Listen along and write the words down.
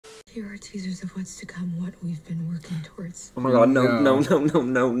Here are teasers of what's to come, what we've been working towards. Oh my god,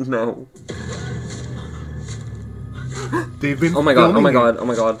 no. They've been Oh my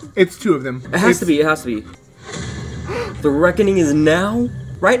god. It's two of them. It has to be. The reckoning is now?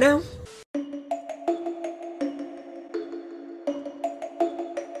 Right now?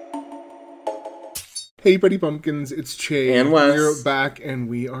 Hey Buddy Pumpkins, it's Chey. And Wes. We're back and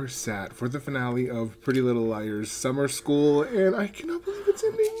we are sat for the finale of Pretty Little Liars Summer School, and I cannot believe it's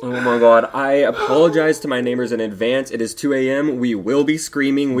ending. Oh my god, I apologize to my neighbors in advance. It is 2 a.m. We will be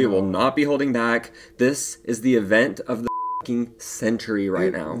screaming. We will not be holding back. This is the event of the fucking century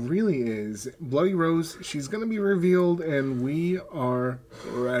right now. It really is. Bloody Rose, she's gonna be revealed and we are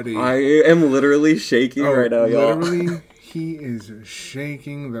ready. I am literally shaking right now, y'all. Literally. He is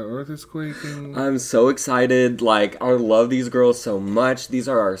shaking. The earth is quaking. I'm so excited. Like, I love these girls so much. These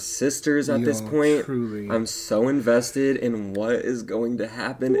are our sisters at this point. Truly. I'm so invested in what is going to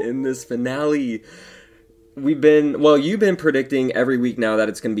happen in this finale. You've been predicting every week now that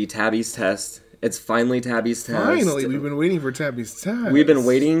it's going to be Tabby's test. It's finally Tabby's test. Finally, we've been waiting for Tabby's test. We've been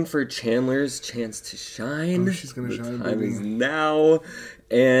waiting for Chandler's chance to shine. Oh, she's gonna shine, The time baby. is now.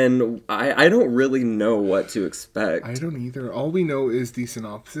 And I don't really know what to expect. I don't either. All we know is the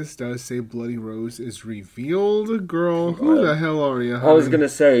synopsis does say Bloody Rose is revealed. Girl, who the hell are you, honey? I was going to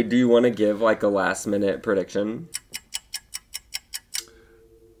say, do you want to give like a last minute prediction?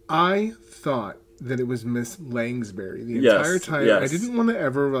 I thought that it was Miss Langsbury the entire time. Yes. I didn't want to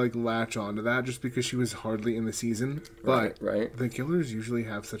ever like latch onto that just because she was hardly in the season. But right. the killers usually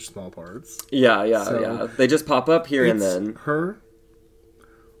have such small parts. Yeah. They just pop up here and then. Her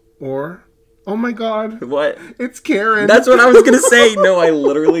or... Oh my god. What? It's Karen. That's what I was going to say. No, I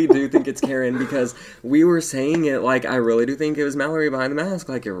literally do think it's Karen because we were saying it like I really do think it was Mallory behind the mask.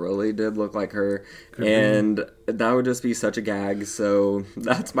 Like it really did look like her. And that would just be such a gag. So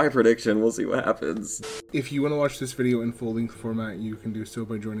that's my prediction. We'll see what happens. If you want to watch this video in full-length format, you can do so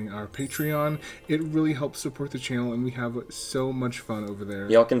by joining our Patreon. It really helps support the channel and we have so much fun over there.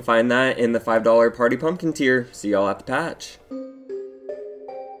 Y'all can find that in the $5 Party Pumpkin tier. See y'all at the patch.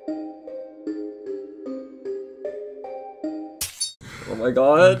 Oh my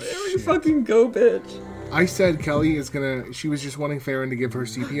god, there we fucking go, bitch. I said Kelly is gonna... She was just wanting Farron to give her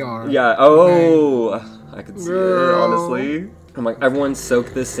CPR. Yeah, I could see it, honestly. I'm like, everyone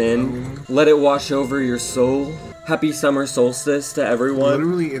soak this in. Let it wash over your soul. Happy summer solstice to everyone.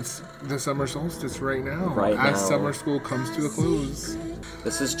 Literally, it's the summer solstice right now. As summer school comes to a close.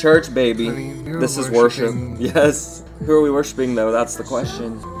 This is church, baby. Honey, this is worship. Yes. Who are we worshiping, though? That's the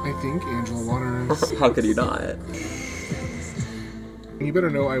question. I think Angela Waters. How could you not? And you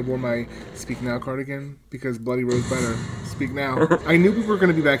better know I wore my Speak Now cardigan because Bloody Rose better speak now. I knew we were going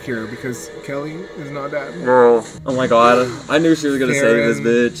to be back here because Kelly is not dead. Girl. Oh my god. I knew she was going to save this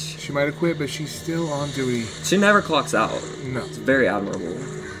bitch. She might have quit, but she's still on duty. She never clocks out. No. It's very admirable.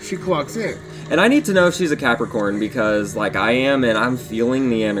 She clocks in. And I need to know if she's a Capricorn because, like, I am and I'm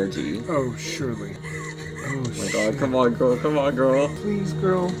feeling the energy. Oh, surely. Oh my god, come on, girl. Please,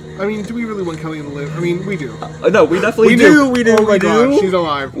 girl. I mean, do we really want Kelly to live? I mean, we do. No, we definitely do. We do. Oh my god, she's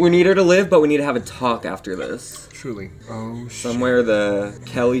alive. We need her to live, but we need to have a talk after this. Truly. Oh, shit. Somewhere the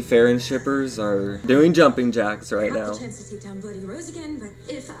Kelly Farron shippers are doing jumping jacks right now. I have the chance to take down Bloody Rose again, but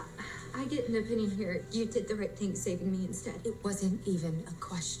if I get an opinion here, you did the right thing saving me instead. It wasn't even a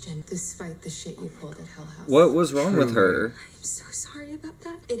question, despite the shit you pulled at Hell House. What was wrong with her? I'm so sorry about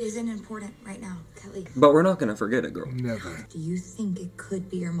that. It isn't important right now, Kelly. But we're not gonna forget it, girl. Never. Do you think it could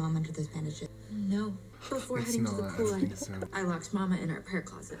be your mom under those bandages? No. Before heading to the pool, I locked Mama in our prayer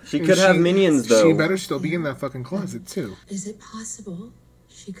closet. She could have minions, though. She better still be in that fucking closet, too. Is it possible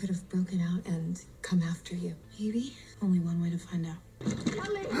she could have broken out and come after you? Maybe. Only one way to find out.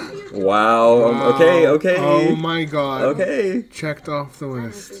 Wow. Okay. Oh my god. Okay. Checked off the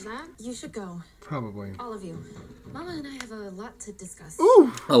list. Is that? You should go. Probably. All of you. Mama and I have a lot to discuss.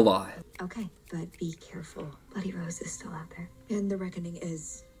 Ooh. A lot. Okay, but be careful. Bloody Rose is still out there. And the reckoning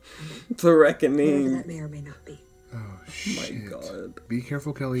is coming. The reckoning. Whatever that may or may not be. Oh, shit. My god. Be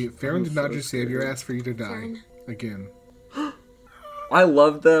careful, Kelly. Farron did not just save your ass for you to die. Farron. Again. I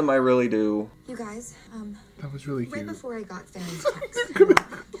love them. I really do. You guys, That was really right cute. before I got Farron's text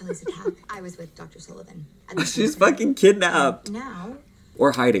about Kelly's attack, I was with Dr. Sullivan. She's fucking kidnapped. Now,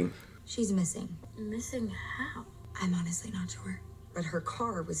 Or hiding. she's missing. Missing how? I'm honestly not sure. But her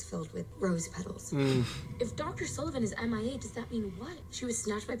car was filled with rose petals. If Dr. Sullivan is MIA, does that mean what? She was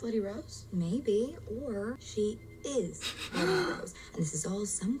snatched by Bloody Rose? Maybe, or she is Bloody Rose. And this is all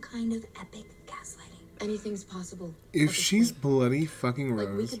some kind of epic gaslighting. Anything's possible. If she's bloody fucking Like,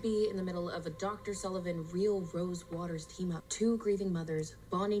 we Rose. could be in the middle of a Dr. Sullivan, real Rose Waters team up. 2 grieving mothers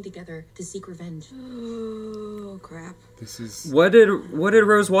bonding together to seek revenge. Oh, crap. This is... What did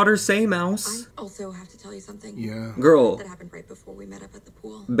Rose Waters say, Mouse? I also have to tell you something. Yeah. Girl, That happened right before we met up at the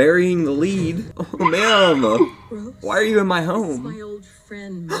pool. burying the lead. Oh, ma'am. Rose? Why are you in my This is my home? old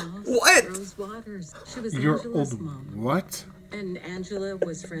friend, Mouse. What? Rose Waters. She was Your Angela's old... mom. What? And Angela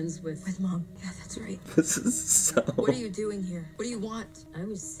was friends with... With Mom. Yeah, that's right. This is so... What are you doing here? What do you want? I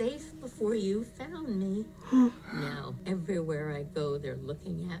was safe before you found me. Now, everywhere I go, they're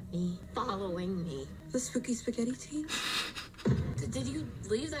looking at me, following me. The spooky spaghetti team? Did you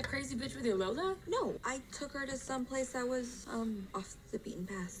leave that crazy bitch with your Lola? No, I took her to some place that was, off the beaten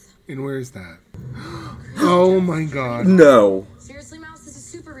path. And where is that? Oh my god. No. Seriously, Mouse, this is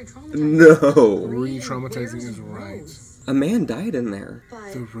super re-traumatizing. No. Re-traumatizing Where's is right. Rose? A man died in there.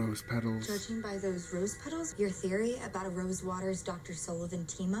 But The rose petals. judging by those rose petals, your theory about a Rose Waters Dr. Sullivan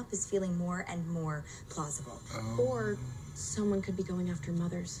team up is feeling more and more plausible. Or someone could be going after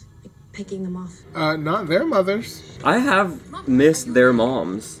mothers, like picking them off. Not their mothers. I have missed their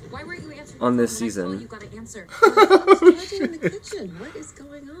moms. Why weren't you answering On the this phone when I told season. You gotta answer. Starting in the kitchen. What is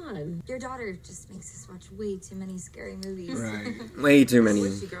going on? Your daughter just makes us watch way too many scary movies. Right. Way too many.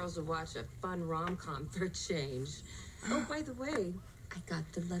 Wish you girls would watch a fun rom-com for a change. Oh, by the way, I got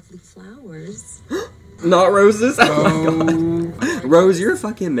the lovely flowers. Not roses? Oh my god. Oh. Rose, you're a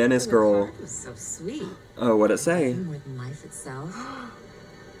fucking menace, girl. It was so sweet. Oh, what'd it say? More than life itself.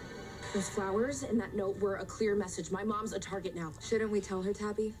 Those flowers and that note were a clear message. My mom's a target now. Shouldn't we tell her,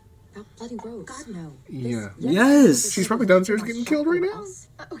 Tabby? About bloody Rose. God, no. Yeah. Yes. She's probably downstairs getting killed right now.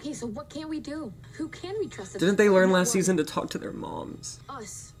 Okay, so what can we do? Who can we trust? Didn't they learn last season to talk to their moms?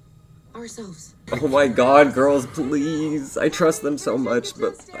 Us. Ourselves. Oh my god, girls, please. I trust them so much,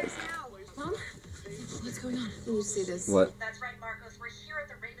 but like... Mom? What's going on? Let me see this. What? That's right, Marcos. We're here at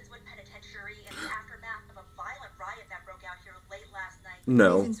the Ravenswood Penitentiary in the aftermath of a violent riot that broke out here late last night.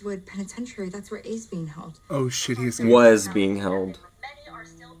 No. Ravenswood Penitentiary, that's where A's being held. Oh shit, he escaped. Was being held. Many are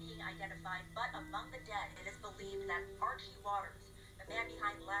still being identified, but among the dead, it is believed that Archie Waters, the man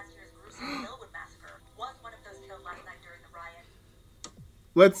behind last year's gruesome Millwood massacre, was one of those killed last night during the riot.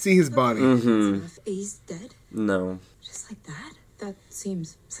 Let's see his body. Mm-hmm. A's dead? No. Just like that? That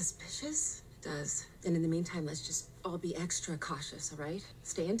seems suspicious. It does. And in the meantime, let's just all be extra cautious, all right?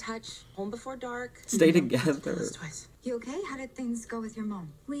 Stay in touch. Home before dark. Stay Tell together. us twice. You okay? How did things go with your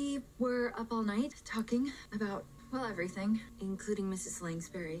mom? We were up all night talking about, well, everything, including Mrs.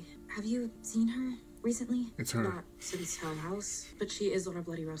 Langsbury. Have you seen her recently? It's her. Not since Hell House, but she is on our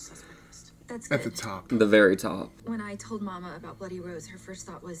Bloody Rose suspect list. That's At good. the top. The very top. When I told Mama about Bloody Rose, her first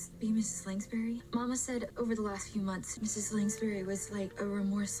thought was, be Mrs. Langsbury? Mama said over the last few months, Mrs. Langsbury was like a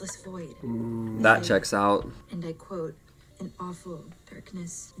remorseless void. That checks out. And I quote, an awful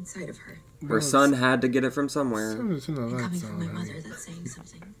darkness inside of her. Her son had to get it from somewhere. And coming from my mother, that's saying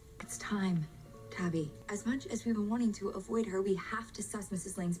something. It's time, Tabby. As much as we've been wanting to avoid her, we have to suss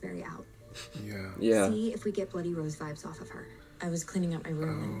Mrs. Langsbury out. Yeah. Yeah. See if we get Bloody Rose vibes off of her. I was cleaning up my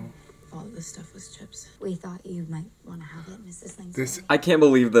room and all of this stuff was chips. We thought you might want to have it, Mrs. Langsbury. This. I can't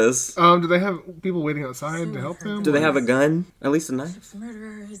believe this. Do they have people waiting outside to help them? Do they have a gun? At least a knife? The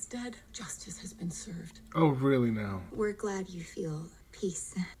murderer is dead. Justice has been served. Oh, really now? We're glad you feel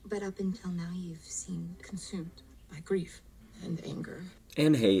peace. But up until now, you've seemed Consumed by grief and anger.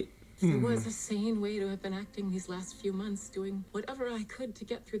 And hate. It was a sane way to have been acting these last few months, doing whatever I could to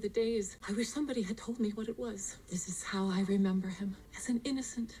get through the days. I wish somebody had told me what it was. This is how I remember him, as an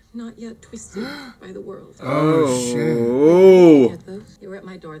innocent, not yet twisted by the world. Oh, shit. Oh. Get those? You were at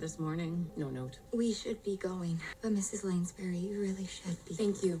my door this morning. No note. We should be going. But Mrs. Langsbury, you really should be.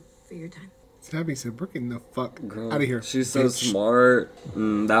 Thank you for your time. Tabby said, "We're getting the fuck Girl, out of here." She's so bitch." smart.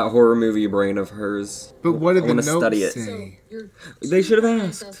 That horror movie brain of hers. But what did I the wanna note study it. say? Your They should have two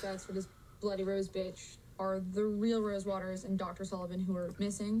asked. suspects for this Bloody Rose bitch are the real Rose Waters and Dr. Sullivan, who are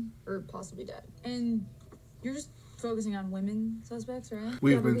missing or possibly dead. And you're just focusing on women suspects, right?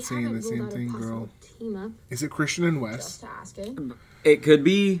 We've but been we saying haven't the ruled same out a thing, possible girl. Team up. Is it Christian and Just Wes? to ask it. It could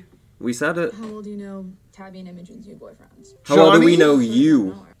be. We said it. How well do you know Tabby and Imogen's new boyfriends? How well do we Johnny? know No,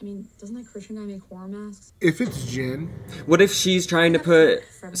 you? I mean, doesn't that Christian guy make horror masks? If it's Jen, What if she's trying to put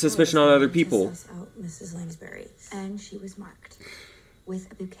From suspicion her on other to people? suss out Mrs. Langsbury. And she was marked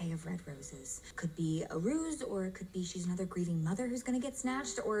with a bouquet of red roses. Could be a ruse, or it could be she's another grieving mother who's gonna get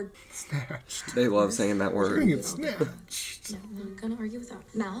snatched, or snatched. They love saying that We're gonna word. get snatched. no, I'm not gonna argue with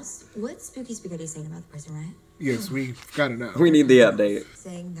that. Mouse, what's Spooky Spaghetti saying about the prison riot? Yes, we gotta know. We need the update.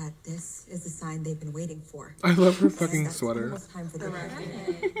 Saying that this is the sign they've been waiting for. I love her fucking That's sweater. almost time for the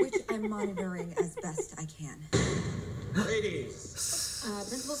riot, which I'm I'm monitoring as best I can. Ladies.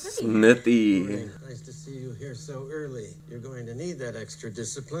 Principal Smithy. Nice to see you here so early. You're going to need that extra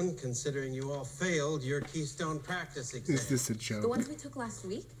discipline, considering you all failed your Keystone practice exam. Is this a joke? The ones we took last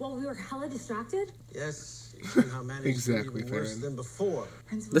week? While we were hella distracted? Yes, you somehow managed Exactly, to be worse Farron. than before.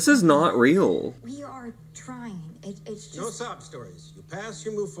 This is not real. We are trying. It's just... No sob stories. You pass,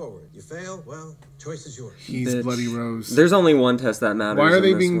 you move forward. You fail, well, choice is yours. He's Bitch. Bloody Rose. There's only one test that matters. Why are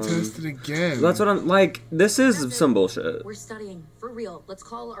they in this being one. tested again? That's what I'm like. This is some bullshit. We're studying, for real. Let's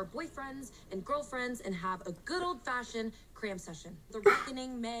call our boyfriends and girlfriends and have a good old-fashioned cram session. The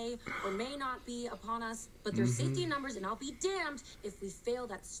reckoning may or may not be upon us, but there's safety in numbers, and I'll be damned if we fail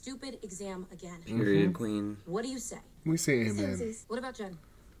that stupid exam again. Period, queen. What do you say? We say amen. What about Jen?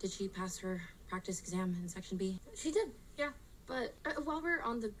 Did she pass her practice exam in Section B? She did, yeah. But while we're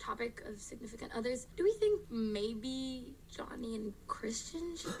on the topic of significant others, do we think maybe Johnny and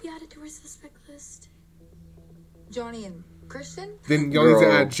Christian should be added to our suspect list? Johnny and Christian? Then y'all need to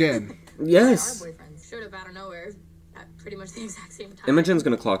Girl. add Jen. Yes. Our boyfriends. Showed up out of nowhere at pretty much the exact same time. Imogen's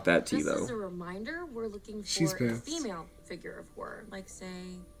gonna clock that T Just though. as a reminder, we're looking She's for a pissed. female figure of horror, like say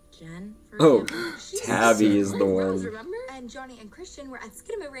Jen. For Oh, example. Tabby is the Rose, one. remember? And Johnny and Christian were at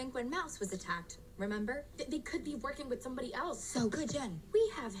Skidamarink when Mouse was attacked. Remember? They could be working with somebody else. So good, Jen.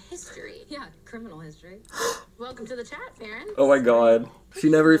 We have history. Yeah, criminal history. Welcome to the chat, Farron. Oh my god. She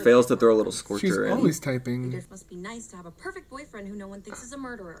never fails to throw a little She's scorcher in. always typing. It must be nice to have a perfect boyfriend who no one thinks is a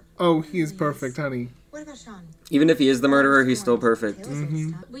murderer. Oh, he is perfect, honey. What about Sean? Even if he is the murderer, he's still perfect.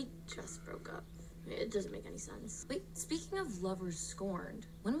 We just broke up. It doesn't make any sense. Wait, speaking of lovers scorned,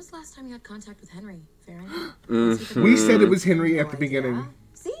 when was the last time you had contact with Henry, Farron? We said it was Henry at the beginning.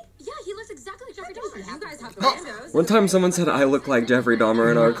 See? Yeah, he looks exactly like Jeffrey Dahmer. You guys have the randos. One time someone said I look like Jeffrey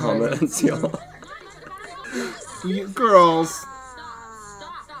Dahmer in our comments, y'all. Girls.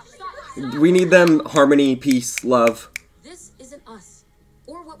 We need them harmony, peace, love. This isn't us.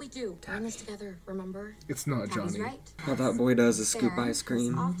 Or what we do. We're in this together, remember? It's not Tabby's Johnny. right. All that boy does is scoop Farron ice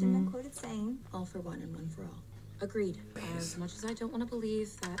cream. has often been quoted saying, All for one and one for all. Agreed. As much as I don't want to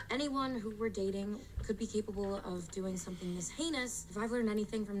believe that anyone who we're dating could be capable of doing something this heinous, if I've learned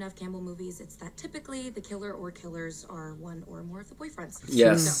anything from Nev Campbell movies, it's that typically the killer or killers are one or more of the boyfriends.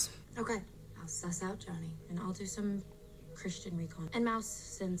 Yes. Okay, I'll suss out Johnny, and I'll do some Christian recon. And Mouse,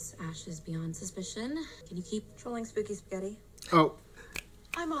 since Ash is beyond suspicion, can you keep trolling spooky spaghetti? Oh,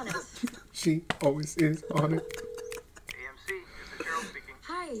 I'm on it. she always is on it. AMC, this is Gerald speaking.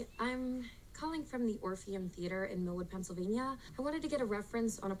 Hi, I'm calling from the Orpheum Theater in Millwood, Pennsylvania. I wanted to get a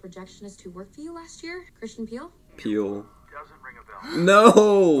reference on a projectionist who worked for you last year, Christian Peele. Peel. Doesn't ring a bell. No!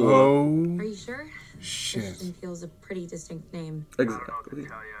 Oh, Are you sure? shit. Christian Peele's a pretty distinct name. I don't know what Exactly. to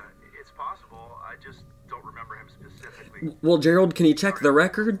tell you. It's possible. I just don't remember him specifically. Well, Gerald, can you check the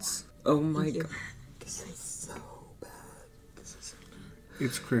records? Oh my Thank you. god. This is so bad.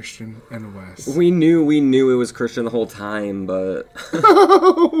 It's Christian and Wes. We knew it was Christian the whole time, but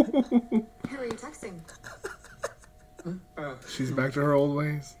Who are you texting? She's back to her old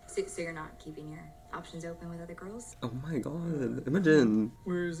ways. So you're not keeping your options open with other girls? oh my god, Imogen.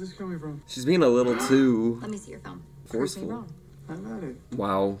 Where is this coming from? She's being a little too Let me see your phone. Prove me forceful. wrong. I've had it.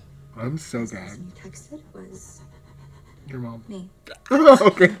 Wow. I'm so The glad. person you texted was Your mom. me.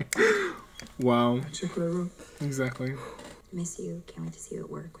 Okay. Wow. Check what I wrote. Exactly. Miss you. Can't wait to see you at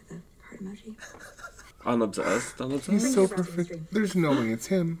work with a heart emoji. I'm obsessed. I'm obsessed. He's so perfect. There's no way it's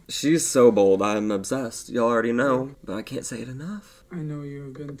him. She's so bold. I'm obsessed. Y'all already know, but I can't say it enough. I know you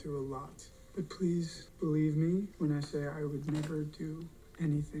have been through a lot, but please believe me when I say I would never do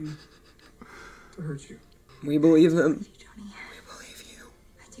anything to hurt you. We believe him. You, Johnny. We believe you.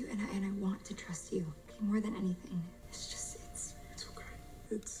 I do, and I want to trust you. Okay, more than anything. It's just, it's... It's okay.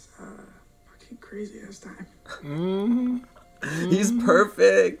 It's fucking crazy ass time. He's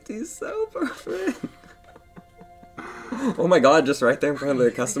perfect. He's so perfect. Oh my god, just right there in front of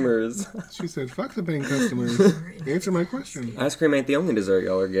the customers. She said, fuck the paying customers. Answer my question. Ice cream ain't the only dessert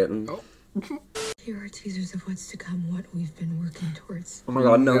y'all are getting. Oh. Here are teasers of what's to come, what we've been working towards. Oh my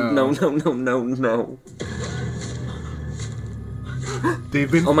god, no. They've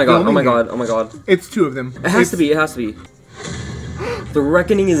been Oh my god, filming it. oh my god. It's two of them. It has to be. The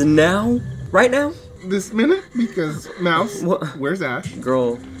reckoning is now? Right now? This minute? Because Mouse, What? where's Ash?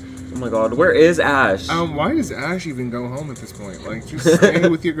 Girl. Oh my god, where is Ash? Why does Ash even go home at this point? Like, just stay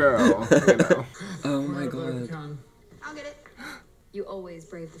with your girl, you know? Oh my god. I'll get it. You always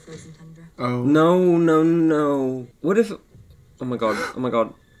brave the frozen tundra. Oh. No. What if... Oh my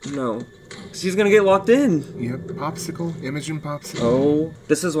god, no. She's gonna get locked in. Yep, popsicle, Imogen popsicle. Oh,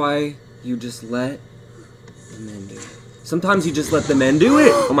 this is why you just let the men do it. Sometimes you just let the men do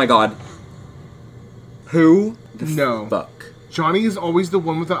it. Oh my god. Who the fuck? Johnny is always the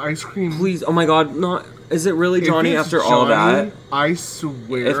one with the ice cream. Please, oh my god, not. Is it really Johnny after all that? I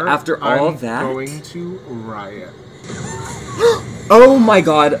swear. If after all I'm that. going to riot. Oh my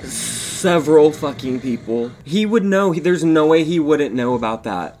god. Several fucking people. He would know. There's no way he wouldn't know about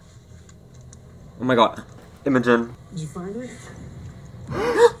that. Oh my god. Imogen. Did you find her?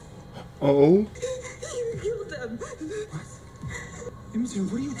 Oh. You killed them. What? Imogen,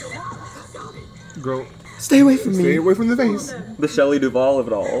 what are you talking about? Girl. Stay away from me. Stay away from the face. The Shelley Duvall of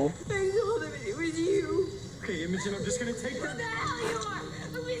it all. I told him it was you. Okay, Imogen, I'm just gonna take her. What the hell you are?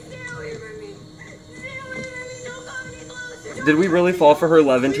 Please stay away from me. Stay away from me. Don't come any closer. Did we really fall for her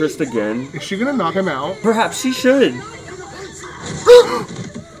love interest again? Is she gonna knock him out? Perhaps she should.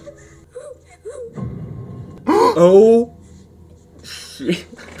 Oh. Shit.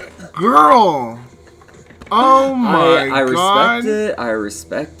 Girl. Oh my I god. respect it. I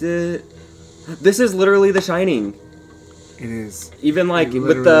respect it. This is literally The Shining. It is. Even like It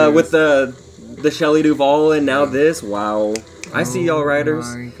with the Shelley Duvall and now this. Wow. I see y'all writers.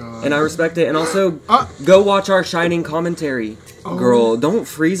 And I respect it. And also, go watch our Shining commentary. Girl, don't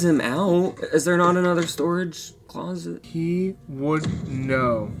freeze him out. Is there not another storage closet? He would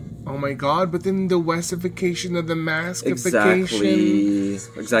know. Oh my god, but then the Westification of the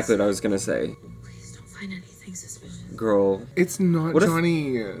maskification. Exactly what I was gonna say. Please don't find anything suspicious. Girl. It's not What if-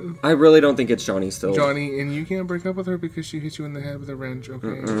 Johnny. I really don't think it's Johnny still. Johnny, and you can't break up with her because she hit you in the head with a wrench,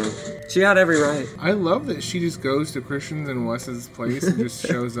 okay? She had every right. I love that she just goes to Christian's and Wes's place and just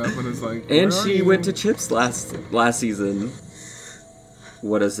shows up and is like, And "Where are she you?" went to Chip's last season.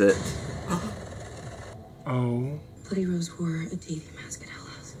 What is it? Oh. Bloody Rose wore a Davy mask at Hell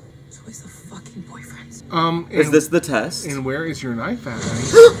House. So is the fucking boyfriend's. Is this the test? And where is your knife at, honey?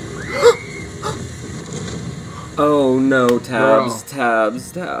 Oh no, tabs, Girl.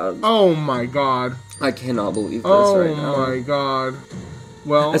 tabs. Oh my god. I cannot believe this right now. Oh my god.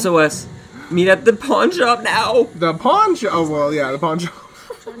 Well. SOS. Meet at the pawn shop now. The pawn shop? Oh, well, yeah, the pawn shop.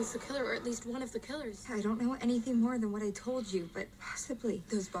 Johnny's the killer, or at least one of the killers. I don't know anything more than what I told you, but possibly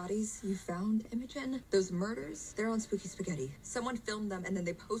those bodies you found, Imogen, those murders, they're on Spooky Spaghetti. Someone filmed them and then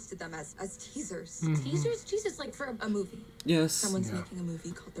they posted them as teasers. Teasers? Jesus, like for A movie. Yes. Someone's making a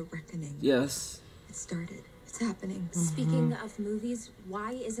movie called The Reckoning. Yes. It started. It's happening. Speaking of movies,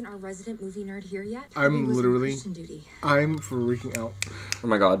 why isn't our resident movie nerd here yet? I'm literally. Christian duty. I'm freaking out. Oh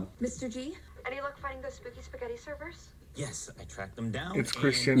my god. Mr. G? Any luck finding those spooky spaghetti servers? Yes, I tracked them down. It's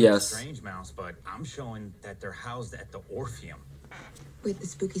Christian. Yes. Strange Mouse, but I'm showing that they're housed at the Orpheum. Wait, the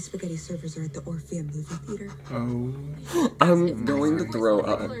Spooky Spaghetti servers are at the Orpheum movie theater? Oh. I'm going to throw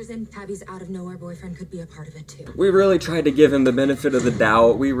up. Killers and Tabby's out of nowhere boyfriend could be a part of it too. We really tried to give him the benefit of the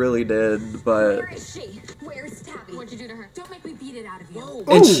doubt. We really did, but. Where is she? Where's Tabby? What'd you do to her? Don't make me beat it out of you.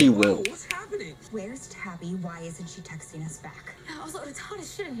 And she will. What's happening? Where's Tabby? Why isn't she texting us back? Yeah, also, it's hot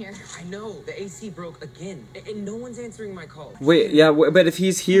as shit in here. I know, the AC broke again, and no one's answering my call. Wait, yeah, but if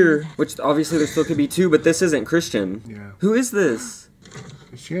he's here, which obviously there still could be two, but this isn't Christian. Yeah. Who is this?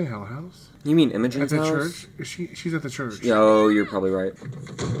 Is she at Hell House? You mean At Imogen's the house? church? Is she's at the church. Yo, you're probably right.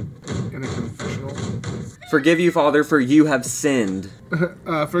 In a confessional. Forgive you, Father, for you have sinned.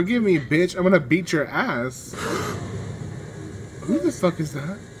 Forgive me, bitch. I'm gonna beat your ass. Who the fuck is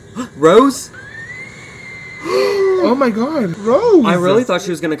that? Rose? Oh my god, Rose! I really thought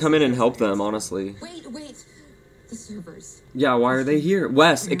she was gonna come in and help them, honestly. Wait. The servers. Yeah, why are they here?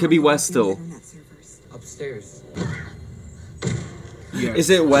 Wes. It could be Wes still. Upstairs. Yes. Is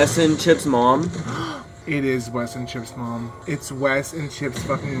it Wes and Chip's mom? It is Wes and Chip's mom. It's Wes and Chip's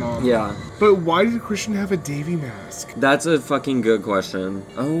fucking mom. Yeah. But why did Christian have a Davy mask? That's a fucking good question.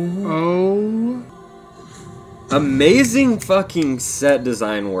 Oh. Amazing fucking set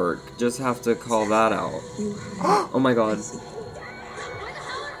design work. Just have to call that out. Oh my god.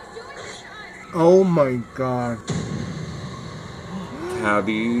 Oh my god.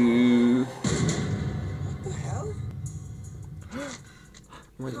 Tabby.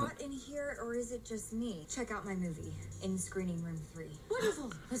 Hot in here, or is it just me? Check out my movie in screening room 3.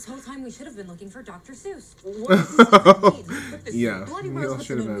 Wonderful. This whole time we should have been looking for Dr. Seuss. Yeah, Bloody we Rose all was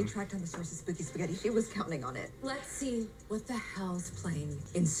should the have one we been. tracked on the source of Spooky Spaghetti. She was counting on it. Let's see what the hell's playing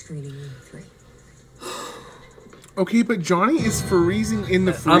in screening room 3. Okay, but Johnny is freezing in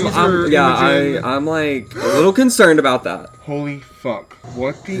the freezer. I'm like a little concerned about that. Holy fuck.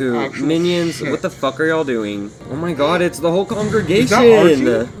 What the actual Minions, shit? what the fuck are y'all doing? Oh my god, it's the whole congregation. Is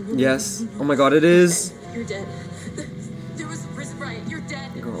that Archie? Yes. Oh my god, it is. You're dead. There was a prison riot. You're dead.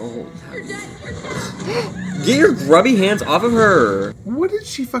 Girl. You're dead. You're dead. Get your grubby hands off of her! What did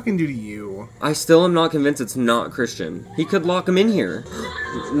she fucking do to you? I still am not convinced it's not Christian. He could lock him in here.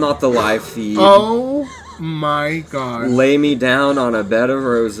 Not the live feed. Oh my god. Lay me down on a bed of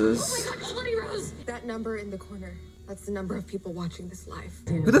roses. That number in the corner. That's the number of people watching this live.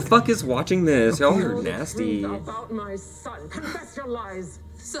 Who the fuck is watching this? Y'all are nasty. About my son. Confess your lies.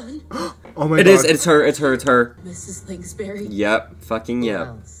 Son? Oh my god. It is. It's her. It's her. It's her. Mrs. Langsbury. Yep. Fucking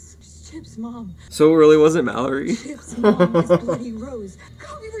yep. Chip's mom. So it really wasn't Mallory? Chip's mom is Bloody Rose.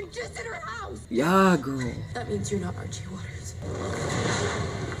 God, we were just at her house. Yeah, girl. That means you're not Archie Waters.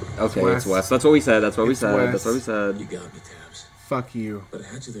 Okay, it's Wes. That's what we said. That's what we said. Wes. That's what we said. You got me, Tabs. Fuck you. But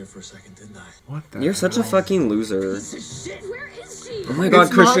I had you there for a second, didn't I? What the You're such a fucking loser. Shit, where is she? Oh my god,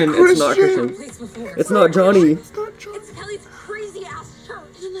 It's not Christian. It's not Christian. It's not Johnny. It's not Johnny. It's Kelly's crazy ass church.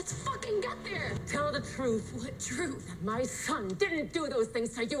 Then let's fucking get there. Tell the truth. What truth? My son didn't do those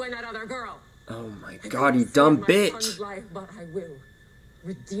things to you and that other girl. Oh my god, you dumb My bitch. son's life, but I will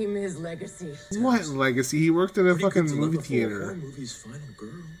redeem his legacy. What legacy? He worked at a fucking movie theater. Movie's final girl.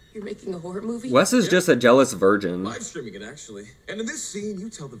 You're making a horror movie? Wes is just a jealous virgin. Live streaming it, actually. And in this scene, you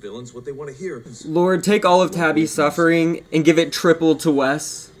tell the villains what they want to hear. Lord, take all of Tabby's suffering and give it triple to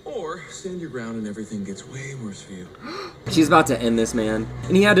Wes. Or stand your ground and everything gets way worse for you. She's about to end this, man.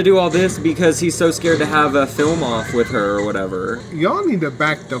 And he had to do all this because he's so scared to have a film off with her or whatever. Y'all need to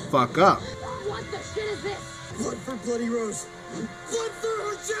back the fuck up. What the shit is this? Blood for Bloody Rose. Blood for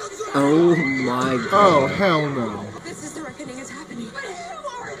her children! Oh my god. Oh, hell no. This is the reckoning. It's happening. But who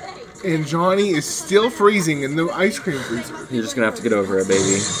are they? And Johnny is still freezing in the ice cream freezer. You're just gonna have to get over it,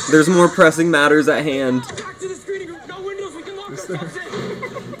 baby. There's more pressing matters at hand. Back to the screening room. No windows. We can lock ourselves in.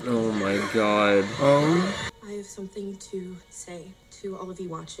 Oh my god. Oh. I have something to say to all of you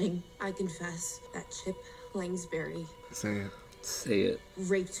watching. I confess that Chip Langsbury Say it. Say it.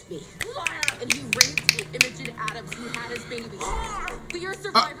 raped me. And he raped Imogen Adams, who had his baby. We are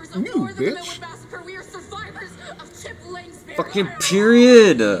survivors of you more than the bitch. Millwood Massacre. We are survivors of Chip Langsbury. Fucking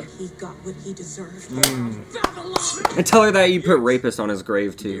period. He got what he deserved. Mm. And tell her that you put rapist on his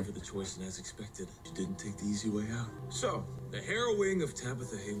grave too. For the choice, and as expected, you didn't take the easy way out. So, the harrowing of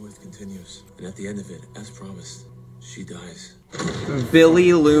Tabitha Hayworth continues. And at the end of it, as promised, she dies.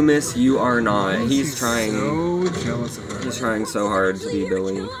 Billy Loomis, you are not. He's trying. So jealous of her. He's trying so hard to be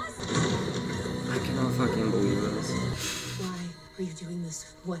Billy. I cannot fucking believe this. Why are you doing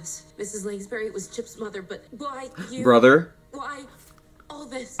this, Wes? Mrs. Langsbury was Chip's mother, but why you? Brother, Why all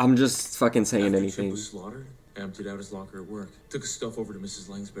this? I'm just fucking saying After anything. Chip was slaughtered, emptied out his locker at work, took his stuff over to Mrs.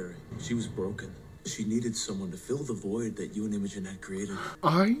 Langsbury. She was broken. She needed someone to fill the void that you and Imogen had created.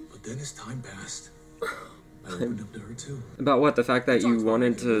 But then as time passed, I opened up to her too. About what? The fact that you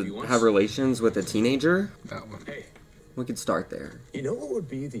wanted to have relations with a teenager? That one. Hey, we could start there. you know what would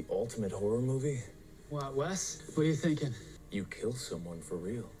be the ultimate horror movie? What, Wes? What are you thinking? You kill someone for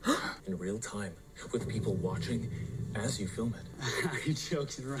real. In real time. With people watching as you film it. Are you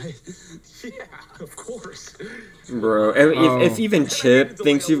joking, right? Yeah, of course. Bro, if even Chip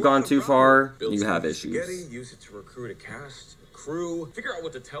thinks you've gone too far, you have issues. Use it to recruit a cast, a crew, figure out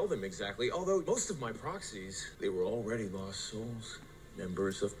what to tell them exactly. Although most of my proxies, they were already lost souls.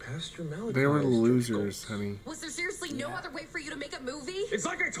 Members of Pastor Malachi's They were church losers, cult. honey. Was there seriously no other way for you to make a movie? It's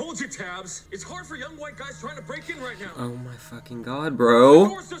like I told you, Tabs. It's hard for young white guys trying to break in right now. Oh my fucking god, bro.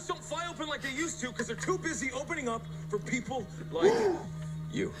 Doors just don't fly open like they used to because they're too busy opening up for people like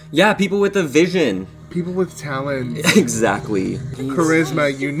you. Yeah, people with a vision. People with talent. Exactly.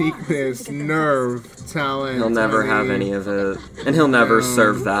 Charisma, uniqueness, nerve, talent. He'll never have any of it. And he'll never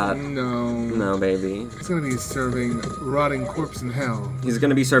serve that. No. No, baby. He's gonna be serving rotting corpse in hell. He's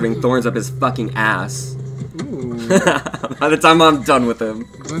gonna be serving thorns up his fucking ass. Ooh. By the time I'm done with him.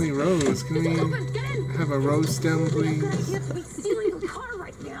 Bloody Rose, can we have a rose stem, please? Stealing your car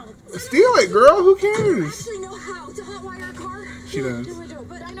right now. Steal it, girl. Who cares? Actually know how to hotwire a car. She does. No, I don't,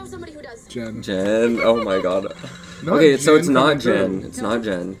 but I know somebody who does. Jen. Jen. Oh my god. Not Okay, so it's Jen, not but Jen. her. It's not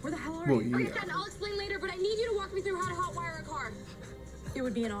Jen. Where the hell are Well, you? yeah. Jen, I'll explain later, but I need you to walk me through how to hotwire a car. It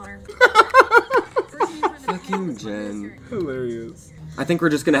would be an honor. Fucking Jen. Hilarious. I think we're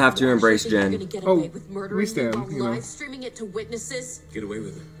just gonna have to embrace You're Jen. gonna get Oh, away with murdering we stand, while you know. live streaming it to witnesses. Get away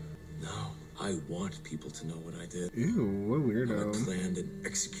with it. No, I want people to know what I did. Ew, what a I weirdo. planned and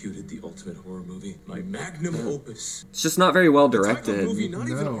executed the ultimate horror movie. My magnum opus. It's just not very well The type directed. of movie not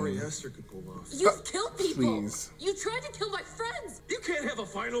even No. Ari Aster could pull off. You've killed people. Please. You tried to kill my friends. You can't have a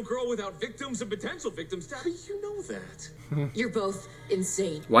final girl without victims and potential victims, Tabby. You know that. You're both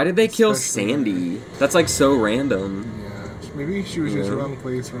insane. Why did they kill Especially- Sandy? That's like so random. Yeah. Maybe she was just Yeah. wrong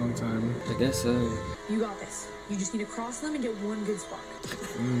place, wrong time. I guess so. You got this. You just need to cross them and get one good spark.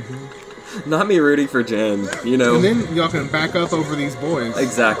 Not me rooting for Jen, you know. And then y'all can back up over these boys.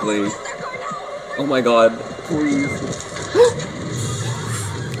 Exactly. Oh my god. Please.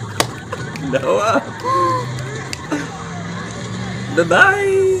 Noah.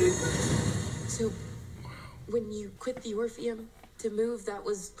 Bye-bye. So, when you quit the Orpheum to move, that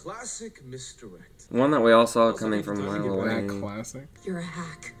was... Classic misdirect. One that we all saw coming from a mile away. That classic. You're a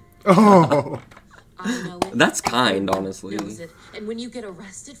hack. Oh. I know it. That's kind, honestly. Knows it. And when you get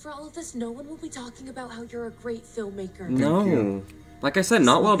arrested for all of this, no one will be talking about how you're a great filmmaker. No. Like I said,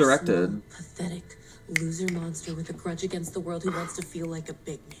 not well directed. Small, pathetic loser monster with a grudge against the world who wants to feel like a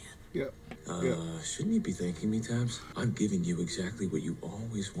big man. Yep. Shouldn't you be thanking me, Tabs? I'm giving you exactly what you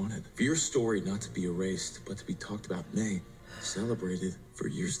always wanted. For your story not to be erased, but to be talked about, nay, celebrated for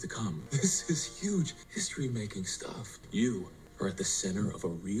years to come. This is huge history-making stuff. You are at the center of a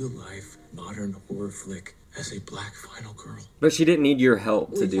real-life, modern horror flick as a black final girl. But she didn't need your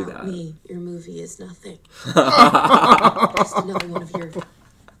help to do Without that. me, your movie is nothing. Just another one of your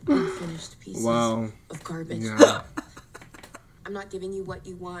unfinished pieces of garbage. Yeah. I'm not giving you what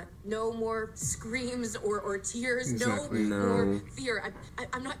you want. No more screams or tears. Exactly. No more fear.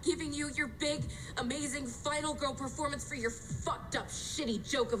 I'm not giving you your big, amazing final girl performance for your fucked up, shitty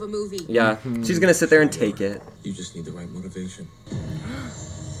joke of a movie. Yeah, she's gonna sit there and take it. You just need the right motivation.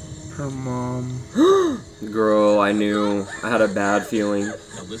 Her mom. Girl, I knew. I had a bad feeling.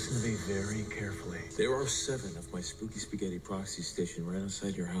 Now listen to me very carefully. There are 7 of my spooky spaghetti proxies stationed right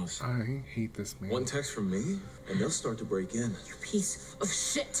outside your house. I hate this man. One text from me, and they'll start to break in. You piece of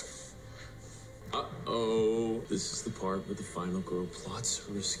shit. Uh-oh. This is the part where the final girl plots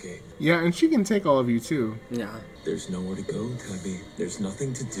her escape. Yeah, and she can take all of you too. Yeah. There's nowhere to go, Tabby. There's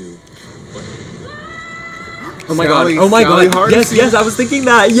nothing to do. But... Oh my god. Oh my god. Yes, I was thinking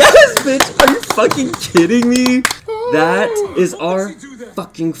that. Yes, bitch. Are you fucking kidding me? That is our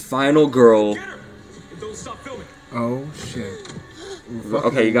fucking final girl. Oh shit.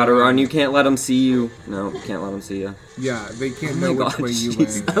 Okay, you gotta run. You can't let them see you. No, you can't let them see you. Yeah, they can't Oh know my which god, way you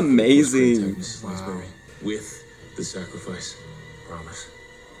she's went. amazing. Wow. With the sacrifice. Promise.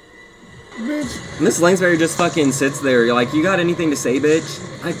 Bitch. Miss Langsbury just fucking sits there. You're like, you got anything to say, bitch?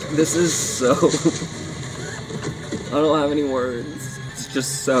 Like, this is so... I don't have any words. It's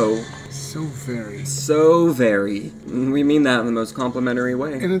just so... So very. So very. We mean that in the most complimentary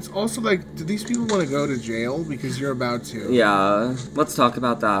way. And it's also like, do these people want to go to jail? Because you're about to. Yeah, let's talk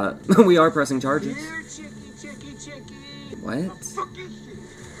about that. We are pressing charges. What?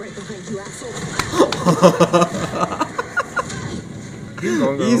 Right behind you,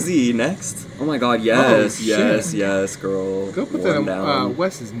 asshole. Easy, next. Oh my god, yes, Oh, yes, shit. yes, girl. Go put One that down. on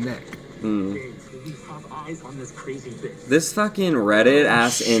Wes's neck. On this crazy bitch. This fucking Reddit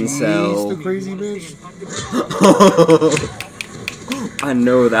ass incel. The crazy bitch. I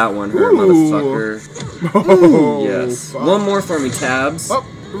know that one hurt, motherfucker. Oh, yes. fuck. One more for me, Tabs. Oh,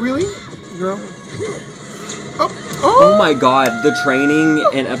 really? Girl? Oh my god, the training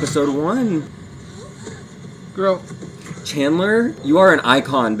in episode 1. Girl. Chandler, you are an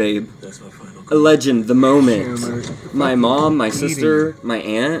icon, babe. A legend, the moment. Chandler, My mom, my sister, my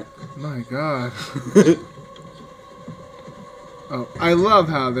aunt. My god. Oh, I love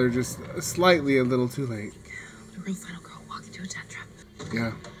how they're just slightly a little too late. The real final girl walked into a death trap.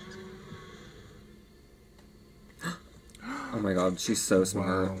 Yeah. Oh my god, she's so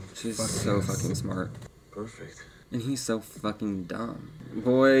smart. Wow. She's Fuck so yes. fucking smart. Perfect. And he's so fucking dumb.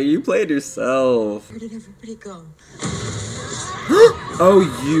 Boy, you played yourself. Where did everybody go? Oh,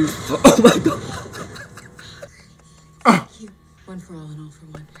 you oh my god. One for all and all for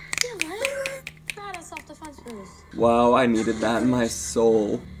one. Yeah, what? Try to self-defense for this. Wow, I needed that in my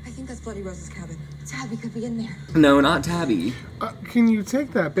soul. I think that's Bloody Rose's cabin. Tabby could be in there. No, not Tabby. Can you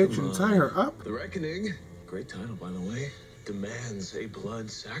take that bitch and tie her up? The Reckoning. Great title, by the way. Demands a blood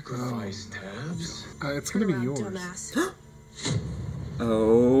sacrifice, Tabs. It's gonna be yours. Dumbass.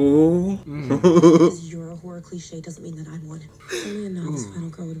 Oh. Because you're a horror cliche doesn't mean that I'm one. Only a novice final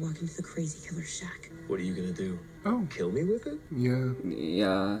girl would walk into the crazy killer's shack. What are you gonna do? Oh. Kill me with it? Yeah.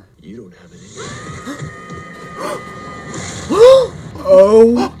 Yeah. You don't have any.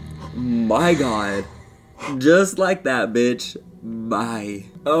 Oh my god. Just like that, bitch. Bye.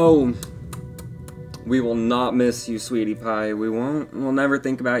 Oh. We will not miss you, sweetie pie. We won't. We'll never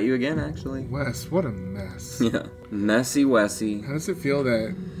think about you again, actually. Wes, what a mess. Yeah. Messy Wessie. How does it feel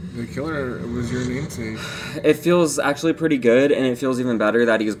that the killer was your namesake? It feels actually pretty good, and it feels even better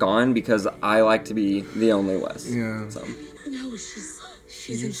that he's gone because I like to be the only Wes. Yeah. So. No,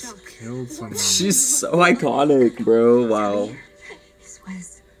 she's in shock. Killed someone. She's so iconic, bro. Wow. It's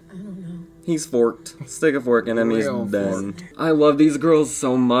Wes. I don't know. He's forked. Stick a fork in him, he's Real done. I love these girls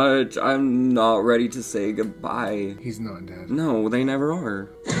so much. I'm not ready to say goodbye. He's not dead. No, they never are.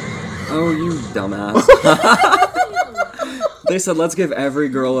 Oh, you dumbass. They said, let's give every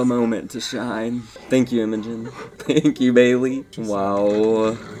girl a moment to shine. Thank you, Imogen. Thank you, Bailey.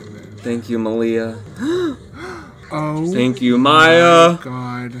 Wow. Thank you, Malia. Oh. Thank you, Maya. My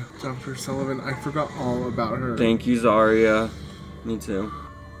God. Dr. Sullivan, I forgot all about her. Thank you, Zarya. Me too.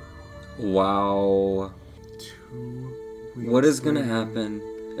 Wow. What is gonna happen?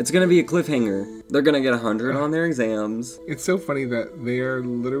 It's gonna be a cliffhanger. They're gonna get 100 on their exams. It's so funny that they are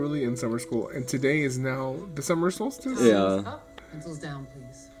literally in summer school, and today is now the summer solstice? Yeah. Oh, pencils down,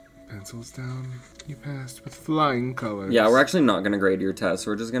 please. Pencils down. You passed with flying colors. Yeah, we're actually not gonna grade your test.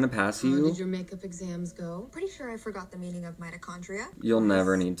 We're just gonna pass How you. did your makeup exams go? Pretty sure I forgot the meaning of mitochondria. You'll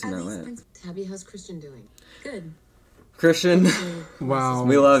never need to know it. Tabby, how's Christian doing? Good. Christian. Wow.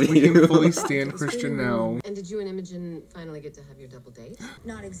 We love We you. can fully stand Christian now. And did you and Imogen finally get to have your double date?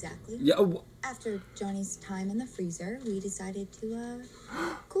 Not exactly. Yeah. After Johnny's time in the freezer, we decided to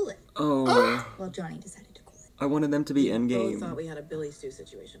cool it. Oh. Well, Johnny decided to cool it. I wanted them to be in Both game. thought we had a Billy Stew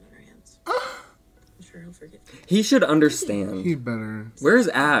situation on our hands. I'm sure he'll forget. He should understand. He better. Where's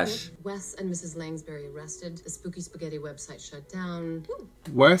Ash? Wes and Mrs. Langsbury arrested. The Spooky Spaghetti website shut down.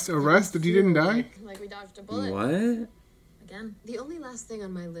 Wes arrested? He didn't die? Like we dodged a bullet. What? Again. The only last thing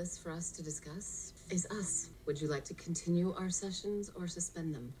on my list for us to discuss is us. Would you like to continue our sessions or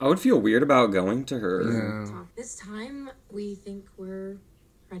suspend them? I would feel weird about going to her. Yeah. This time, we think we're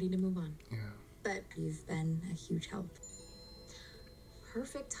ready to move on. Yeah. But you've been a huge help.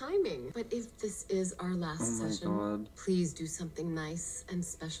 Perfect timing. But if this is our last Oh my session, God. please do something nice and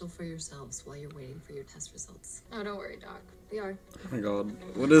special for yourselves while you're waiting for your test results. Oh, don't worry, Doc. We are. Oh my God.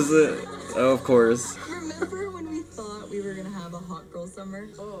 What is it? Oh, of course. Remember when we thought we were gonna have a hot girl summer?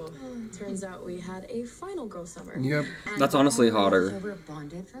 Oh, turns out we had a final girl summer. Yep. That's honestly hotter. We're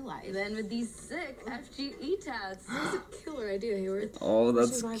bonded for life. Then with these sick FGE tats. That's a killer idea, Hayward. Oh,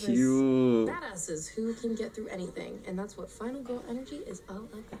 that's Survivors. cute. Badasses who can get through anything, and that's what final girl energy is all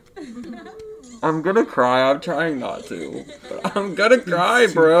about. I'm gonna cry. I'm trying not to. But I'm gonna cry,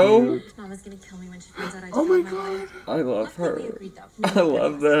 bro. Mama's gonna kill me when she finds out I Oh my God. I love her. I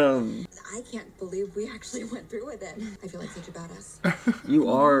love them. I can't believe we actually went through with it. I feel like such a badass. You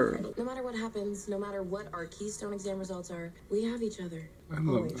are. No matter what happens, no matter what our Keystone exam results are, we have each other. I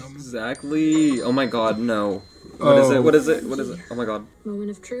love them. Exactly. Oh my God, no. What is it? What is it? What is it? Oh my God.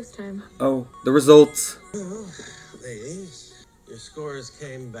 Moment of truth time. Oh, the results. Well, ladies, your scores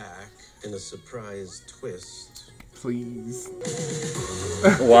came back in a surprise twist. Please.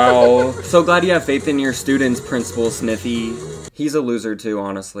 Wow. So glad you have faith in your students, Principal Sniffy. He's a loser too,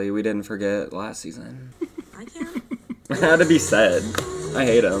 honestly. We didn't forget last season. I can't. It had to be said. I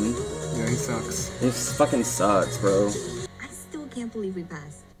hate him. Yeah, he sucks. He fucking sucks, bro. I still can't believe we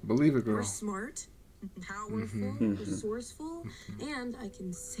passed. Believe it, We're girl. smart, powerful, resourceful, and I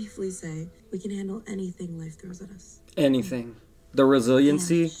can safely say we can handle anything life throws at us. Anything. The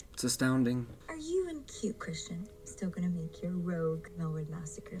resiliency, it's astounding. Are you and cute Christian still gonna make your rogue Melwood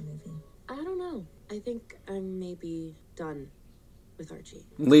Massacre movie? I don't know. I think I'm maybe done with Archie.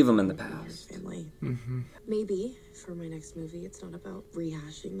 Leave him in the His past. family. Mm-hmm. Maybe for my next movie, it's not about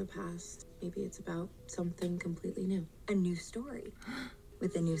rehashing the past. Maybe it's about something completely new. A new story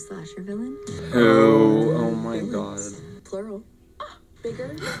with a new slasher villain? Oh my God. Plural. Bigger.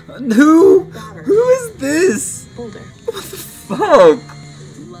 Who? Badder. Who is this? Bolder. What the fuck?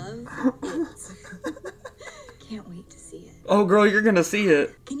 Love it. Can't wait to see it. Oh girl, you're gonna see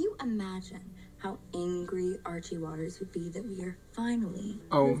it. Can you imagine how angry Archie Waters would be that we are finally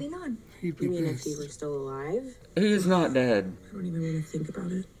Oh. moving on? He'd be You mean if he pissed. were still alive? He's not dead. I don't even want to think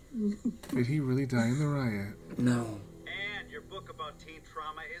about it. Did he really die in the riot? No. And your book about teen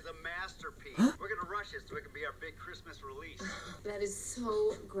trauma is a masterpiece. We're gonna rush it so it can be our big Christmas release. That is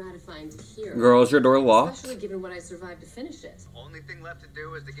so gratifying to hear. Girl, is your door locked? Especially given what I survived to finish it. Only thing left to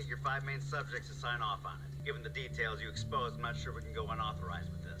do is to get your 5 main subjects to sign off on it. Given the details you exposed, I'm not sure we can go unauthorized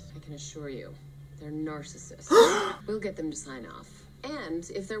with this. I can assure you, they're narcissists. We'll get them to sign off. And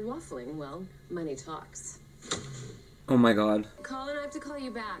if they're waffling, well, money talks. Oh my God. Colin, I have to call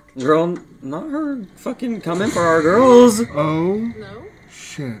you back. Girl, not her fucking coming for our girls. Oh. No?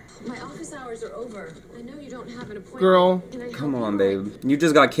 Shit. My office hours are over. I know you don't have an appointment. Girl. Can I help Come you? on, babe. You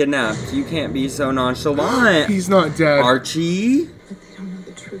just got kidnapped. You can't be so nonchalant. He's not dead. Archie? But they don't know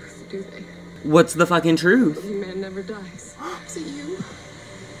the truth, do they? What's the fucking truth? The man never dies. Is it you?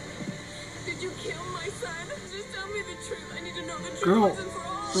 Did you kill my son? Just tell me the truth. I need to know the truth. Girl, once and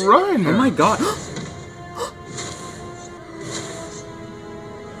for all. run! Oh my God.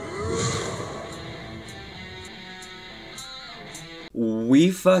 We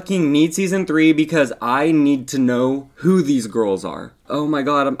fucking need season 3 because I need to know who these girls are. Oh my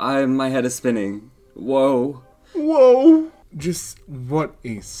god, my head is spinning. Whoa. Whoa. Just what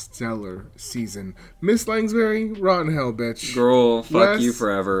a stellar season. Miss Langsbury, rotten hell, bitch. Girl, fuck Wes, you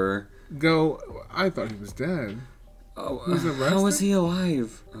forever. Go. I thought he was dead. Oh, Who's arrested? how was he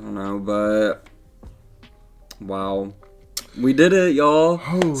alive? I don't know, but wow. We did it, y'all.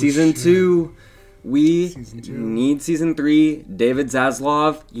 Oh, season shit. 2. We Season 2. need season 3. David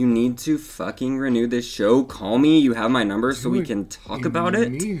Zaslav, you need to fucking renew this show. Call me. You have my number so we can talk about it.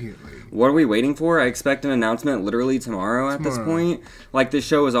 Immediately. What are we waiting for? I expect an announcement literally tomorrow at this point. Like, this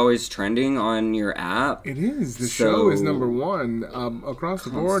show is always trending on your app. It is. The show is #1 across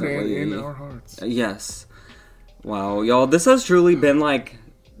the board and in our hearts. Yes. Wow, y'all, this has truly been, like,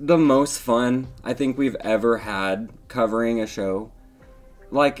 the most fun I think we've ever had covering a show.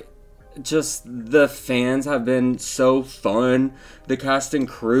 Like, just the fans have been so fun. The cast and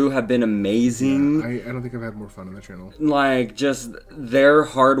crew have been amazing. Yeah, I don't think I've had more fun on the channel. Like, just their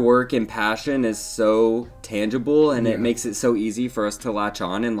hard work and passion is so tangible, and it makes it so easy for us to latch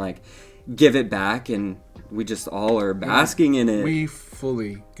on and, like, give it back, and we just all are basking in it. We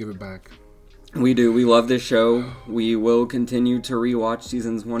fully give it back. We do. We love this show. We will continue to rewatch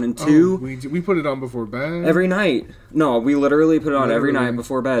seasons 1 and 2. We put it on before bed. Every night. No, we literally put it on every night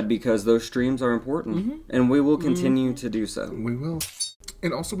before bed because those streams are important. And we will continue to do so. We will.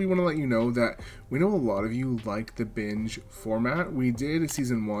 And also, we want to let you know that we know a lot of you like the binge format. We did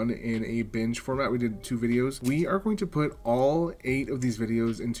season 1 in a binge format. We did 2 videos. We are going to put all 8 of these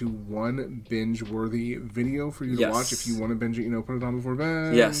videos into one binge-worthy video for you to watch. If you want to binge it, put it on before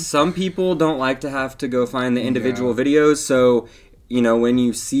bed. Yes, some people don't like to have to go find the individual videos, so when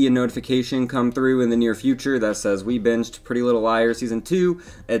you see a notification come through in the near future that says we binged Pretty Little Liars season 2,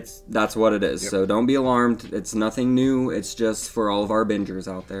 that's what it is. So don't be alarmed. It's nothing new. It's just for all of our bingers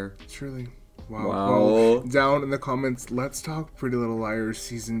out there. Truly. Wow. Well, down in the comments, let's talk Pretty Little Liars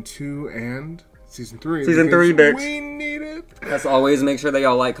season 2 and season 3. Season 3, bitch. We need it. As always, make sure that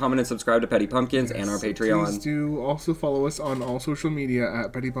y'all like, comment, and subscribe to Petty Pumpkins and our Patreon. Please do also follow us on all social media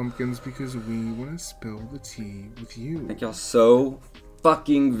at Petty Pumpkins because we want to spill the tea with you. Thank y'all so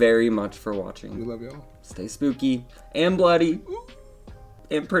fucking very much for watching. We love y'all. Stay spooky and bloody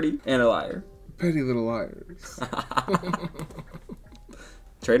and pretty and a liar. Petty Little Liars.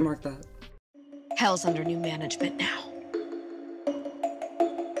 Trademark that. Hell's under new management now.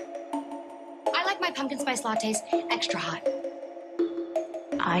 I like my pumpkin spice lattes extra hot.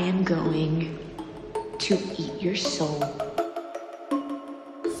 I am going to eat your soul.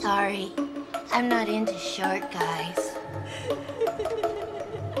 Sorry, I'm not into short guys.